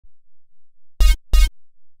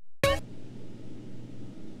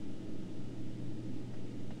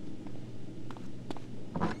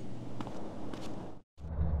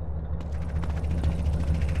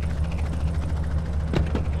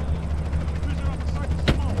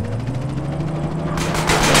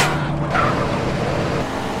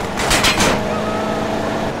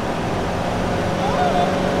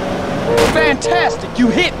Fantastic, you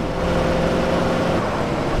hit me.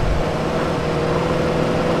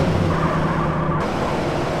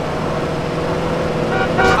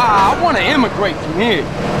 I want to immigrate from here.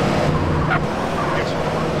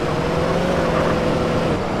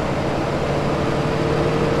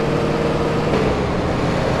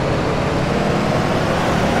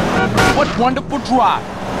 What wonderful drive.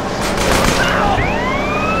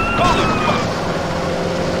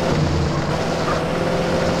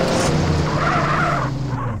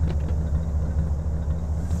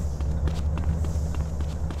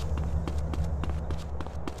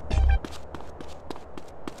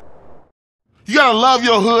 You gotta love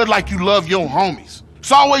your hood like you love your homies.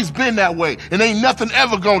 It's always been that way, and ain't nothing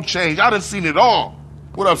ever gonna change. I done seen it all.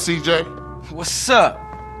 What up, CJ? What's up?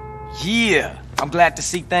 Yeah, I'm glad to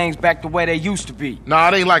see things back the way they used to be. Nah,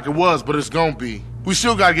 it ain't like it was, but it's gonna be. We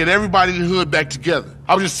still gotta get everybody in the hood back together.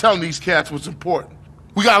 I was just telling these cats what's important.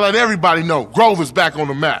 We gotta let everybody know Grove is back on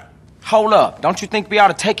the map. Hold up, don't you think we ought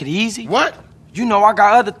to take it easy? What? You know I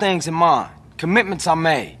got other things in mind. Commitments I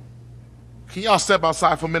made. Can y'all step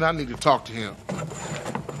outside for a minute? I need to talk to him.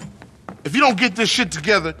 If you don't get this shit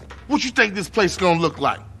together, what you think this place is gonna look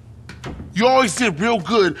like? You always did real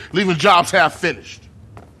good leaving jobs half finished.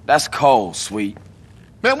 That's cold, sweet.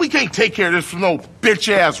 Man, we can't take care of this from no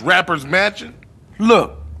bitch-ass rapper's mansion.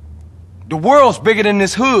 Look, the world's bigger than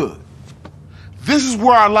this hood. This is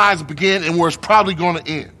where our lives begin and where it's probably gonna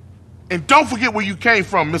end. And don't forget where you came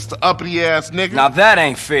from, Mr. Uppity-ass nigga. Now that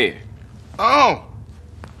ain't fair. Oh.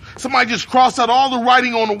 Somebody just crossed out all the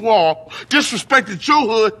writing on the wall, disrespected your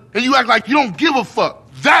hood, and you act like you don't give a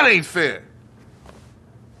fuck. That ain't fair.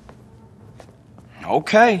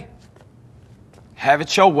 Okay. Have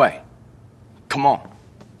it your way. Come on.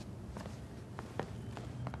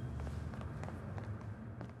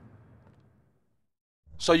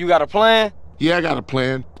 So you got a plan? Yeah, I got a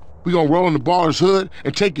plan. We gonna roll in the baller's hood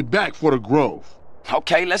and take it back for the Grove.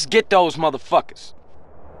 Okay, let's get those motherfuckers.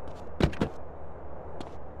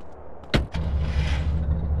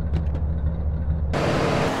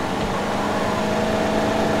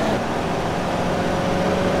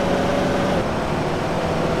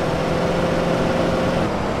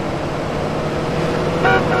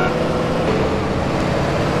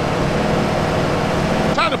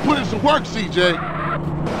 Time to put in some work, CJ.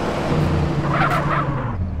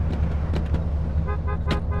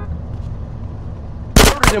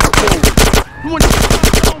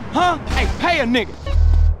 Huh? Hey, pay a nigga.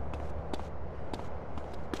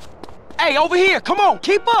 Hey, over here, come on,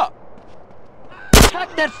 keep up.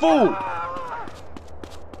 Attack that fool.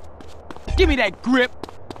 Give me that grip.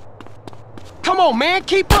 Come on, man,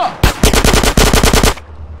 keep up.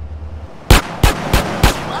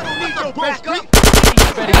 I don't need your backup.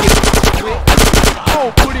 You better get grip.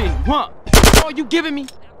 Oh, put in, huh? That's all you giving me?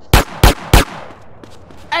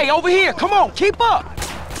 Hey, over here, come on, keep up.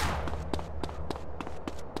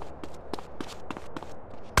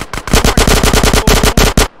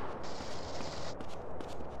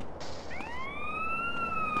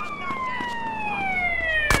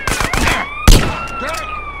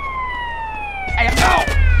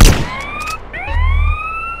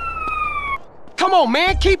 Come on,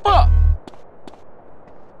 man, keep up!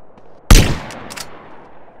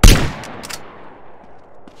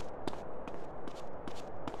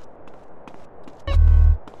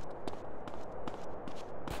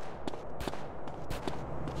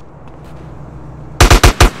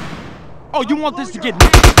 Oh, you want this to get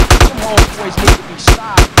nasty? Some homeboys need to be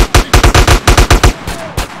stopped.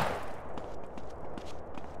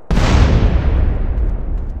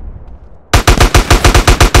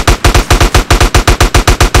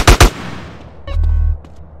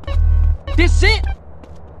 This it?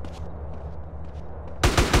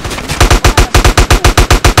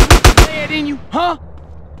 Lead in you, huh?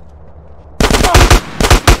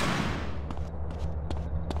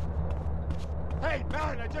 Hey,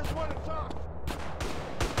 man, I just want to talk.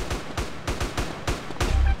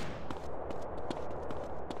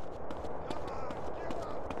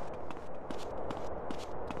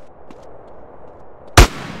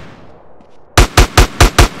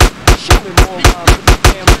 Show me more around this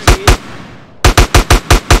damn kid.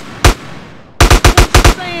 What's he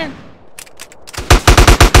saying?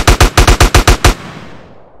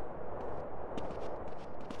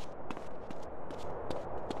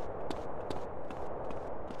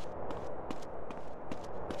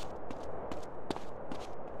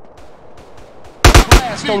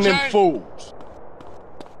 Blast on them fools.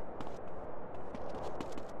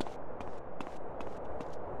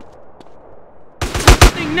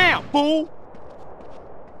 Thing now, fool.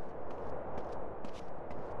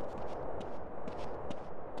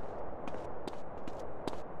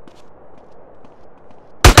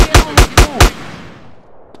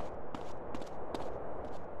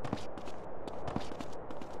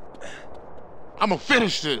 I'ma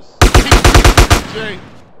finish this. CJ.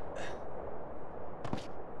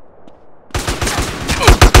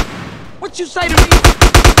 What you say to me?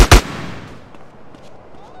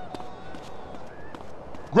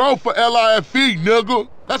 Grow for LIFE, nigga.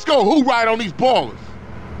 Let's go. Who ride on these ballers?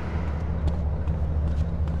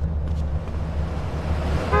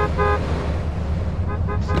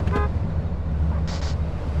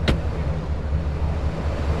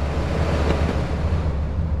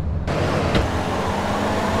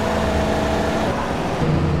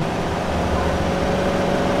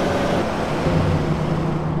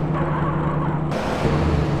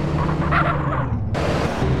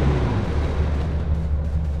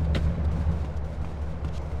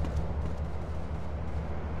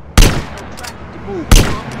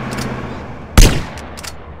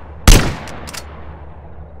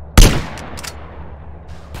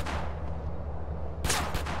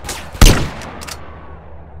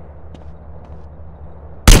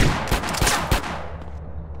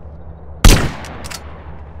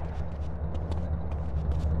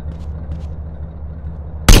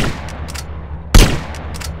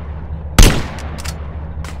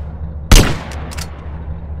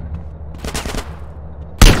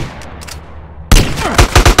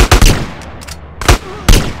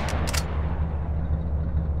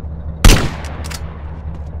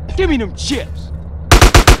 Give me them chips.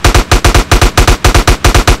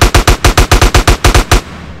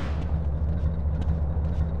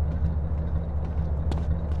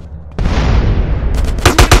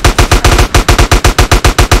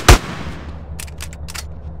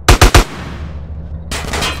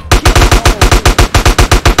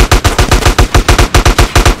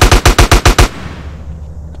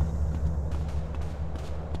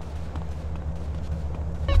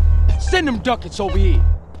 Send them ducats over here.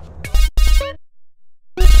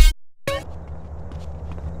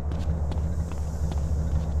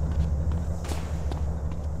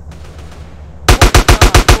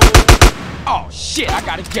 Oh shit, I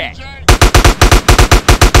got a gat.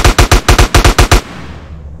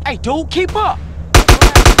 Hey dude, keep up.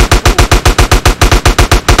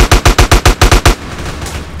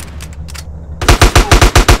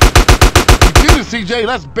 Get it, CJ.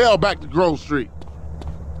 Let's bail back to Grove Street.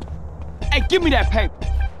 Hey, give me that paper.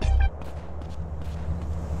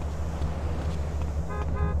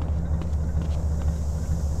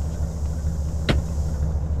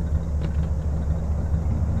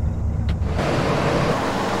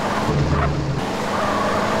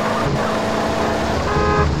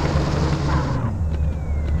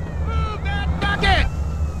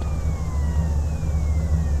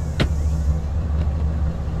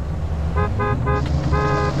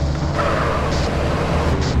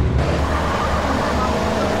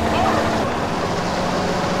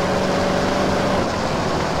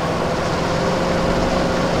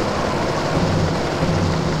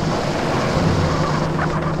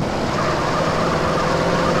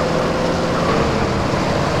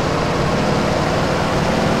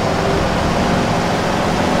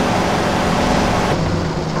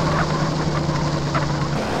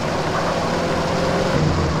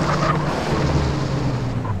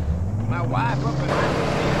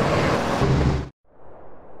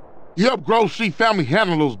 Yep, Grove Street family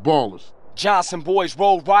handle those ballers. Johnson boys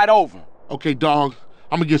rolled right over him. Okay, dog.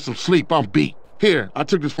 I'm gonna get some sleep. I'm beat. Here, I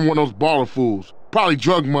took this from one of those baller fools. Probably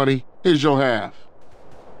drug money. Here's your half.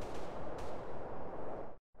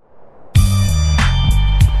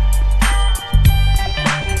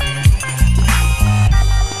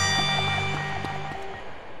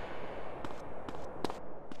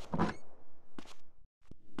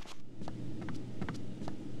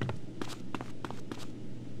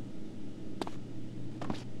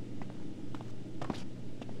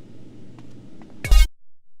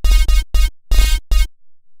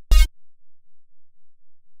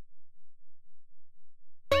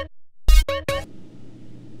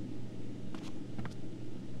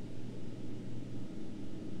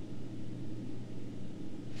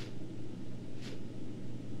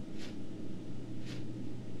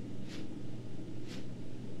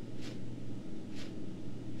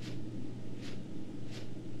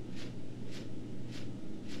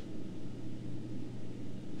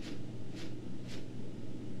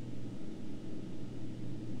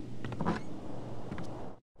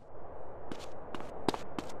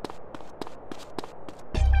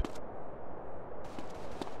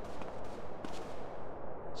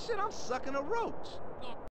 Shit, I'm sucking a roach.